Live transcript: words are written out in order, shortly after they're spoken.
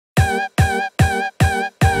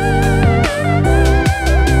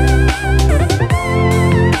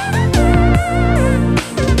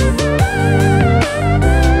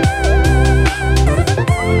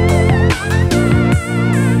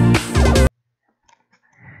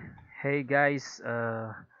Hey guys,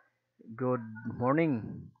 good morning.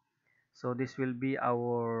 So this will be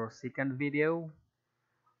our second video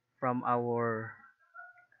from our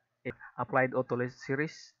applied Autolisp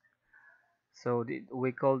series. So we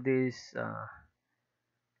call this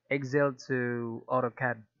Excel to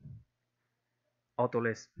Autocad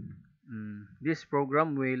Autolisp. This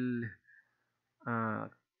program will uh,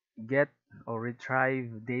 get or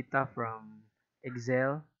retrieve data from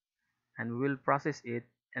Excel, and we will process it,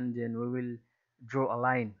 and then we will draw a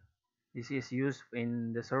line. This is used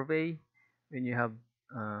in the survey when you have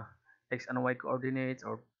uh, x and y coordinates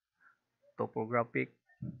or topographic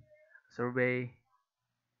survey.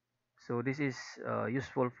 So this is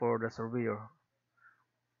useful for the surveyor.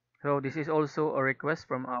 So this is also a request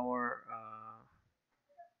from our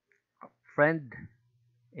friend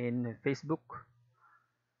in Facebook.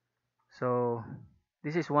 So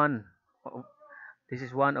this is one. Of, this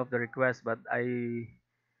is one of the requests, but I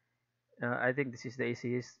think this is the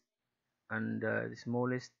easiest and the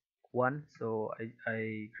smallest one. So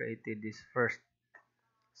I created this first.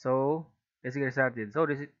 So let's get started. So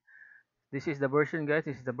this is the version, guys.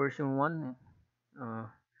 This is the version 1, uh,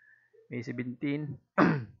 May 17.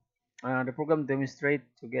 The program demonstrate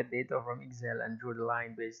to get data from Excel and draw the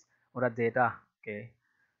line based on that data. Okay,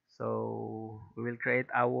 so we will create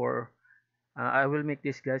our I will make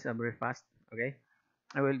this, guys, very fast. Okay,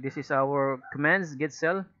 I will this is our commands: get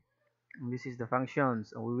cell, and this is the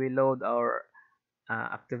functions, and we will load our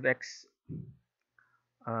ActiveX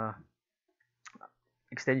uh,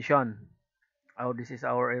 extension. Oh, this is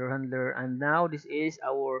our error handler, and now this is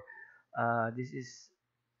our this is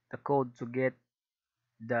the code to get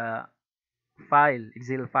the file,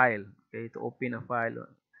 Excel file. Okay, to open a file,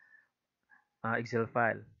 Excel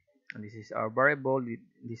file. And this is our variable.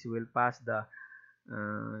 This will pass the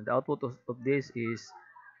output of this is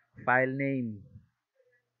file name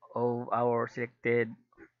of our selected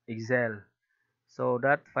Excel. So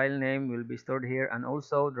that file name will be stored here, and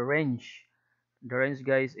also the range. The range,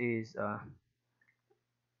 guys, is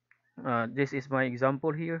this is my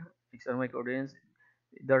example here. X and Y coordinates.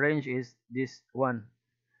 The range is this one.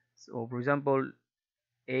 So for example,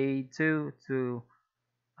 A2 to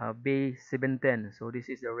B710. So this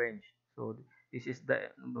is the range. So this is the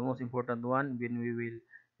most important one. When we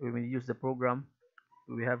use the program,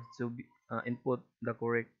 we have to input the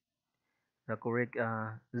correct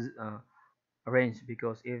range,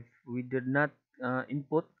 because if we did not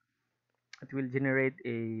input, it will generate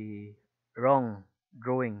a wrong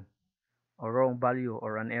drawing or wrong value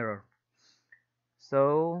or an error.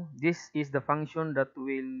 So this is the function that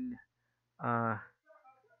will uh,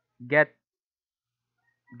 get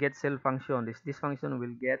cell function. This function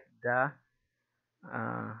will get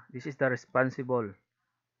this is the responsible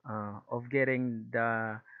of getting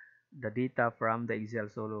the data from the Excel.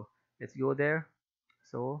 So let's go there.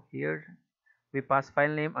 So here we pass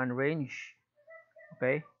file name and range.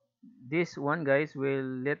 Okay, this one, guys,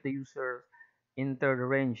 will let the user enter the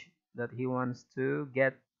range that he wants to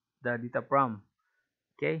get the data from.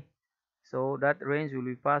 Okay, so that range will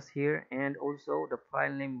be passed here, and also the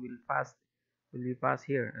file name will be passed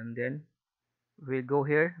here, and then we'll go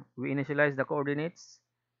here. We initialize the coordinates.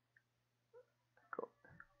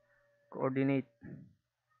 Coordinate.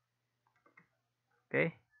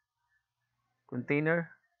 Okay,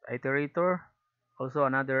 container, iterator, also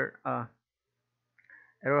another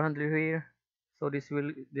error handler here. So this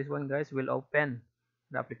one, guys, will open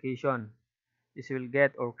the application. This will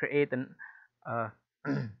get or create an uh,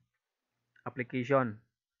 application,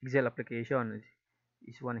 Excel application.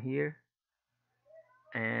 This one here,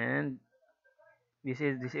 and this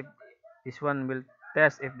one will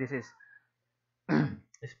test if this is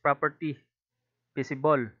is property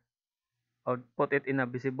visible, or put it in a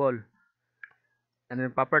visible, and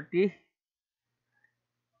then property.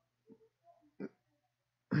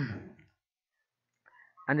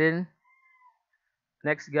 And then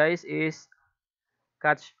next, guys, is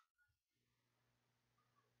catch.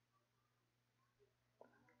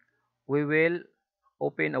 We will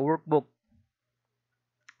open a workbook.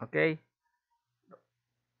 Okay,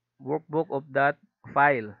 workbook of that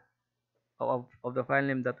file, of the file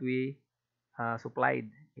name that we supplied,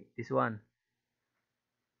 this one.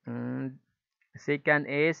 And second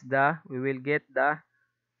is we will get the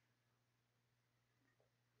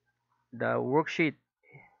worksheet,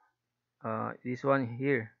 this one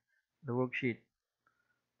here, the worksheet.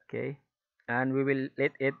 Okay, and we will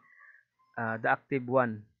let it the active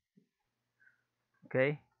one.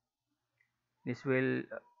 Okay, this will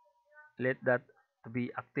let that to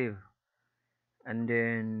be active. And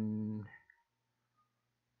then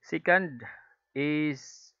second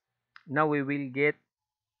is, now we will get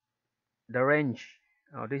the range.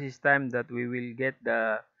 This is time that we will get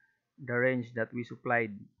the range that we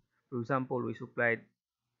supplied. For example, we supplied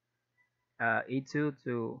A2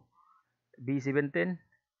 to B17,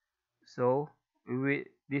 so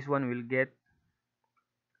this one will get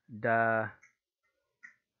the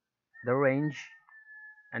the range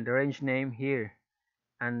and the range name here,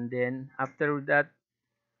 and then after that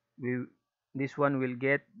we this one will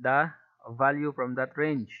get the value from that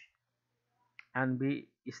range and be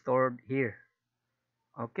stored here.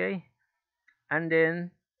 Okay, and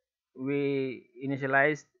then we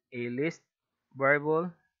initialized a list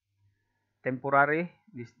variable temporary.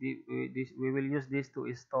 This we will use this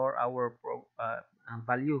to store our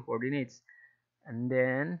value coordinates, and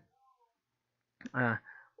then uh,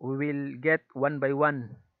 we will get one by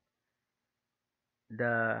one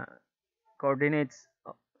the coordinates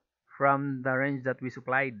from the range that we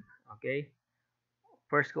supplied. Okay,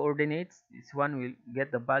 first coordinates, this one will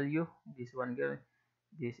get the value, this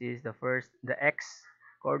is the first, the x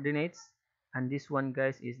coordinates, and this one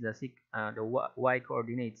guys is the y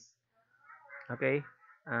coordinates. Okay,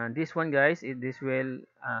 and this one guys this will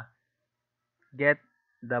get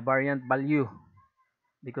the variant value,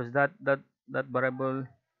 because that variable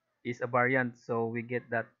is a variant, so we get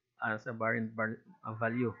that as a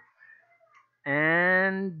value.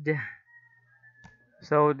 And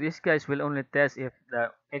so these guys will only test if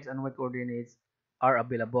the x and y coordinates are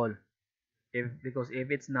available. Because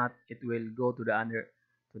if it's not, it will go to the other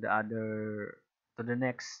to the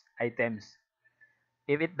next items.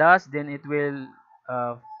 If it does, then it will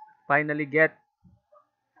finally get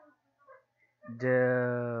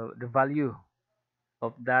the value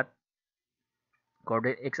of that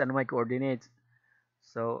coordinate x and y coordinates.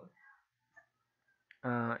 So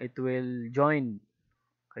it will join.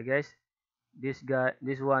 Okay, guys, this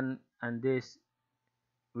one and this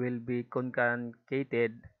will be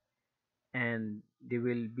concatenated, and they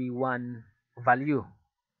will be one value.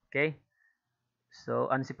 Okay, so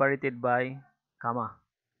unseparated by comma.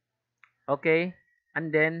 Okay,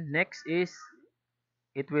 and then next is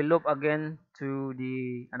it will loop again to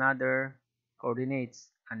the another coordinates,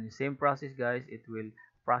 and the same process guys, it will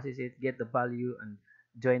process it, get the value, and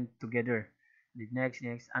join together the next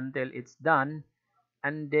until it's done,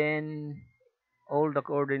 and then all the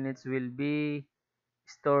coordinates will be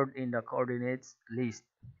stored in the coordinates list.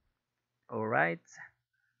 All right,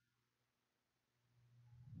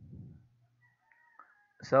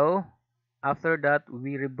 so after that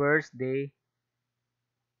we reverse the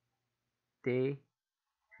the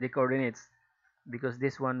coordinates, because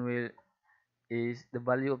this one will is the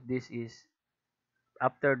value of this is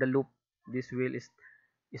after the loop, this will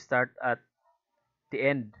start at the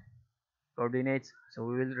end coordinates, so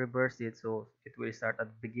we will reverse it, so it will start at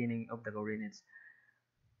the beginning of the coordinates.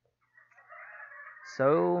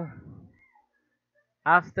 So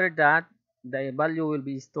after that the value will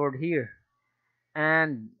be stored here,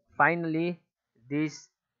 and finally this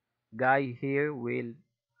guy here will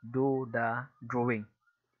do the drawing.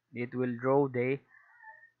 It will draw the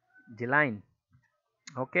line.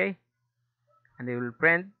 Okay, and it will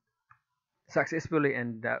print successfully,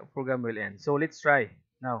 and the program will end. So let's try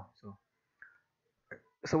now.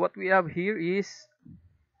 So what we have here is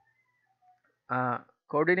uh,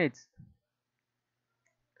 coordinates.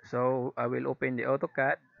 So I will open the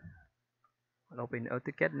AutoCAD. I'll open the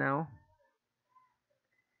AutoCAD now,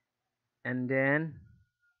 and then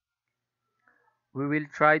we will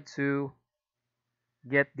try to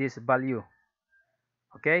get this value.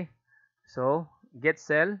 Okay, so get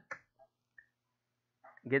cell,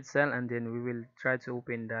 and then we will try to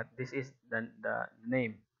open that. This is the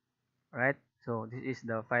name, right? So this is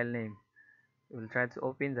the file name. We will try to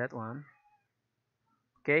open that one.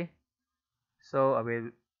 Okay, so I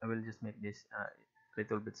will just make this a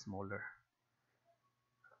little bit smaller.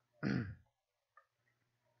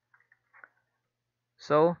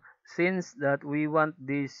 So since that we want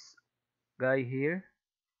this guy here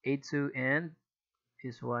A2 and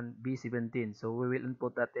this one B17, so we will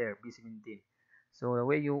input that there, B17. So the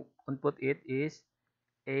way you input it is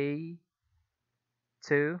A2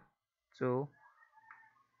 to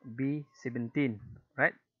B17,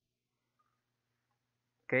 right?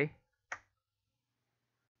 Okay,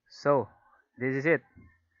 so this is it.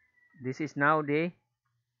 This is now the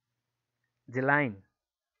line.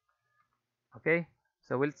 Okay,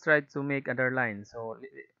 so we'll try to make another line. So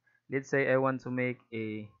let's say I want to make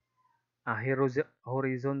a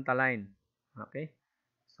horizontal line. Okay,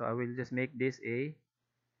 so I will just make this a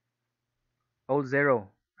all zero.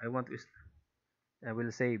 I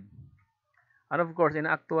will save. And of course, in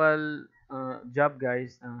actual job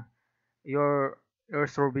guys, your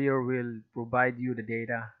surveyor will provide you the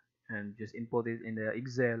data, and just input it in the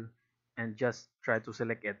Excel and just try to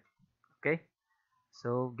select it. Okay,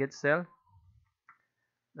 so get cell,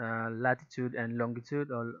 latitude and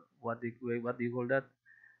longitude, or what do you call that?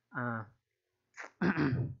 uh,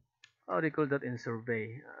 how do you call that in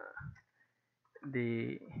survey?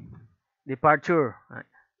 The departure,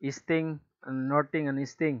 easting and northing and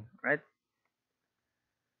easting, right?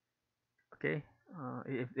 Okay,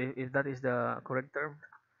 if that is the correct term.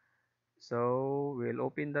 So we'll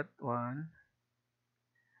open that one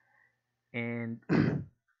and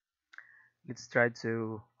let's try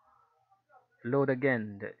to load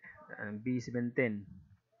again the B17.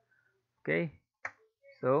 Okay,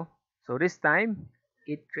 so this time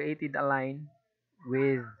it created a line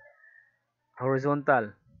with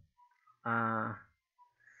horizontal. uh,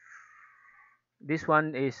 this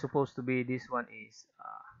one is supposed to be, this one is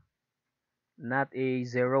not a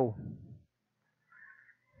zero,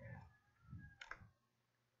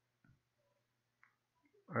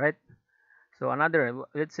 right? So another,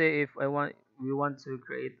 let's say if I want, we want to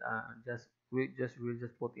create just we'll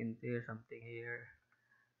just put in there something here.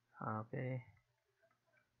 Okay,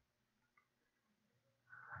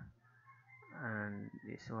 and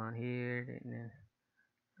this one here,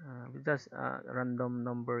 with just random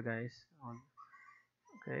number, guys.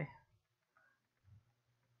 Okay,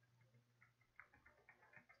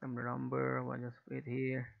 some number, one, just wait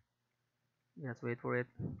here, just wait for it.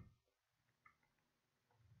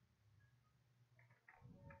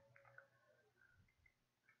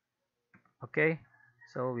 Okay,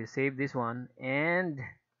 so we save this one and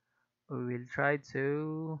we will try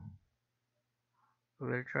to we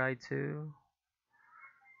will try to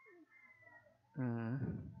mm,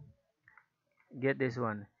 get this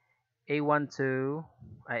one, A12,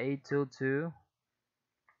 A22,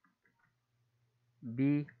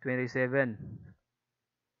 B27,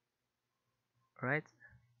 right?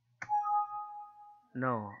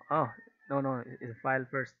 No, oh, no, it's the file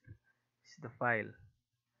first. It's the file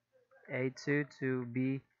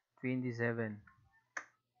A22, B27.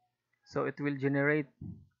 So it will generate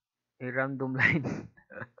a random line.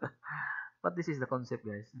 But this is the concept,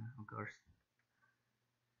 guys, of course.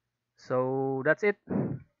 So that's it.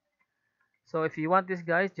 So if you want this,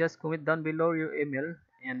 guys, just comment down below your email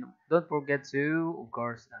and don't forget to, of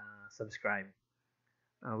course, subscribe.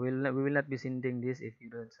 We will not be sending this if you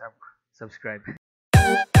don't subscribe.